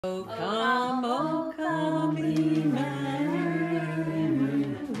O come, Emmanuel.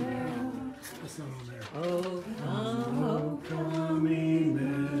 That's not on there. O come,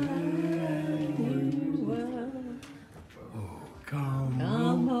 Emmanuel. Oh, come,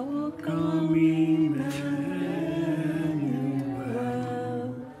 Come, Emmanuel.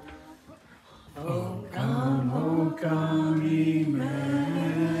 Oh, come, Emmanuel.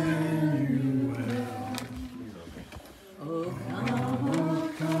 O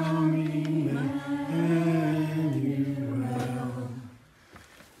Come, Emmanuel.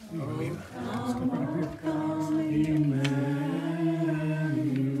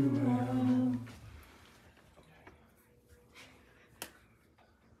 Emmanuel.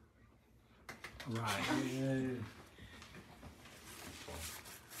 Right.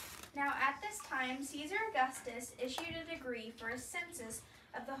 Now at this time, Caesar Augustus issued a decree for a census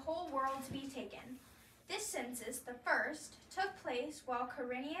of the whole world to be taken. This census, the first, took place while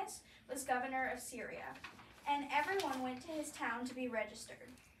Quirinius was governor of Syria, and everyone went to his town to be registered.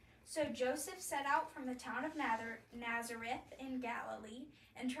 So Joseph set out from the town of Nazareth in Galilee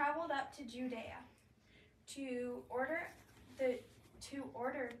and traveled up to Judea to order to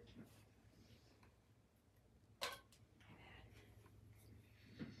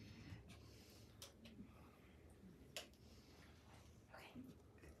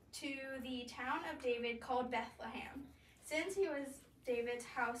the town of David called Bethlehem, since he was David's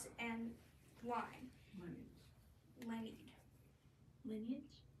house and line. Lineage?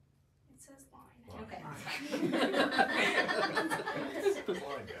 It says line. Okay.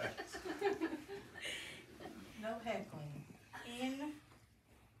 No heckling.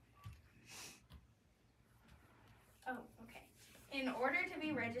 In order to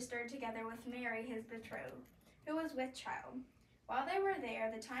be registered together with Mary, his betrothed, who was with child. While they were there,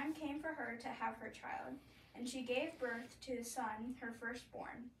 the time came for her to have her child, and she gave birth to a son, her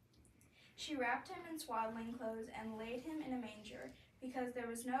firstborn. She wrapped him in swaddling clothes and laid him in a manger, because there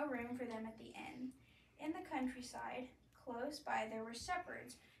was no room for them at the inn. In the countryside, close by, there were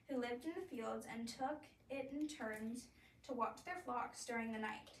shepherds who lived in the fields and took it in turns to watch their flocks during the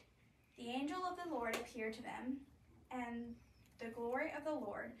night. The angel of the Lord appeared to them, and the glory of the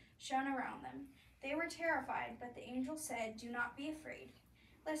Lord shone around them. They were terrified, but the angel said, "Do not be afraid.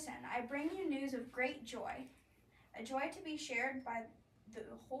 Listen, I bring you news of great joy, a joy to be shared by the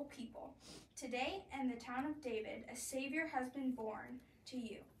whole people. Today, in the town of David, a Savior has been born to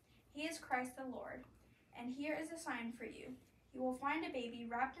you. He is Christ the Lord. And here is a sign for you. You will find a baby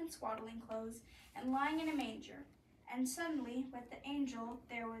wrapped in swaddling clothes and lying in a manger." And suddenly, with the angel,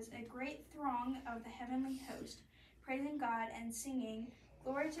 there was a great throng of the heavenly host, praising God and singing,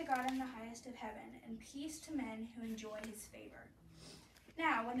 "Glory to God in the highest of heaven, and peace to men who enjoy his favor."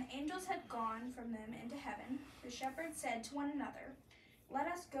 Now, when the angels had gone from them into heaven, the shepherds said to one another, "Let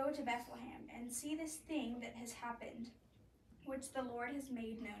us go to Bethlehem and see this thing that has happened, which the Lord has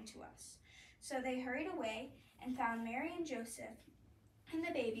made known to us." So they hurried away and found Mary and Joseph and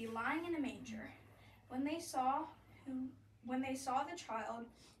the baby lying in a manger. When they saw the child,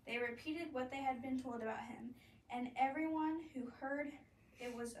 they repeated what they had been told about him, and everyone who heard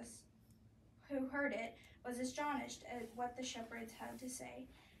it was astonished at what the shepherds had to say.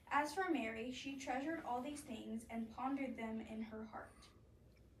 As for Mary, she treasured all these things and pondered them in her heart.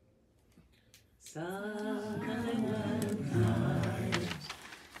 Silent night,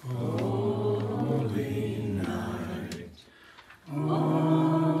 Holy night,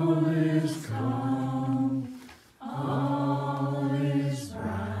 all is calm, all is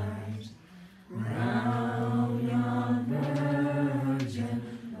bright, round yon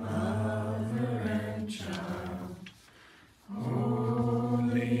virgin, mother and child,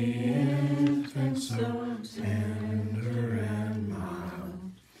 holy infant, so tender and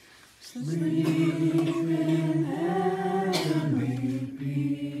mild, sleep in heavenly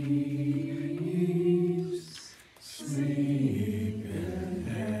peace, sleep in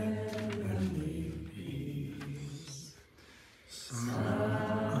heavenly peace.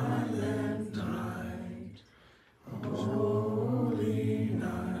 Silent night, holy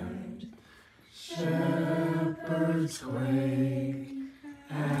night, shepherds quake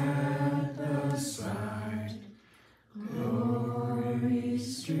at the sight, glory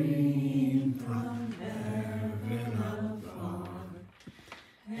stream from heaven afar,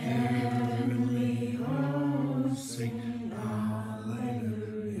 heavenly hosts sing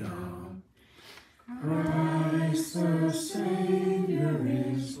hallelujah, Christ the Savior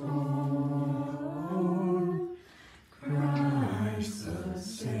is born, Christ the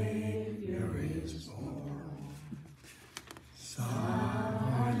Savior is born.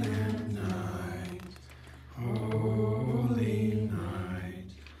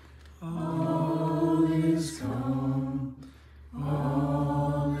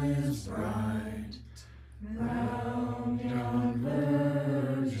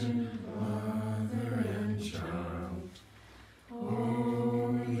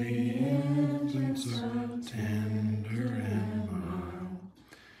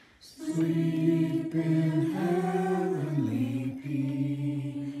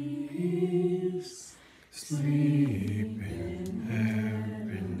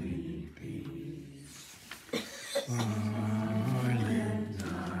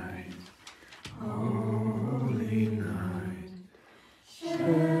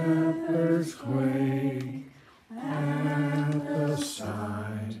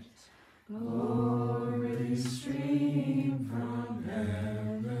 Holy stream from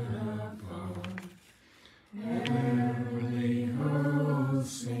heaven above. Heavenly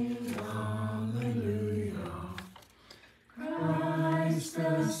hosts sing hallelujah. Christ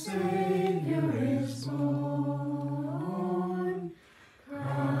the Savior is born.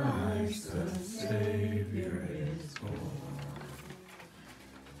 Christ the Savior is born.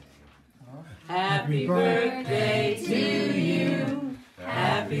 Happy birthday to you.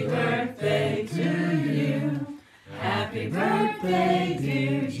 Happy birthday to you. Happy birthday,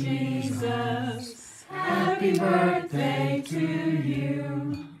 dear Jesus. Happy birthday to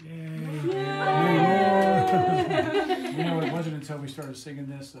you. You know, it wasn't until we started singing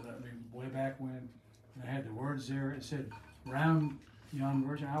this that way back when I had the words there. It said brown young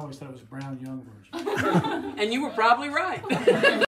virgin. I always thought it was brown young virgin. And you were probably right.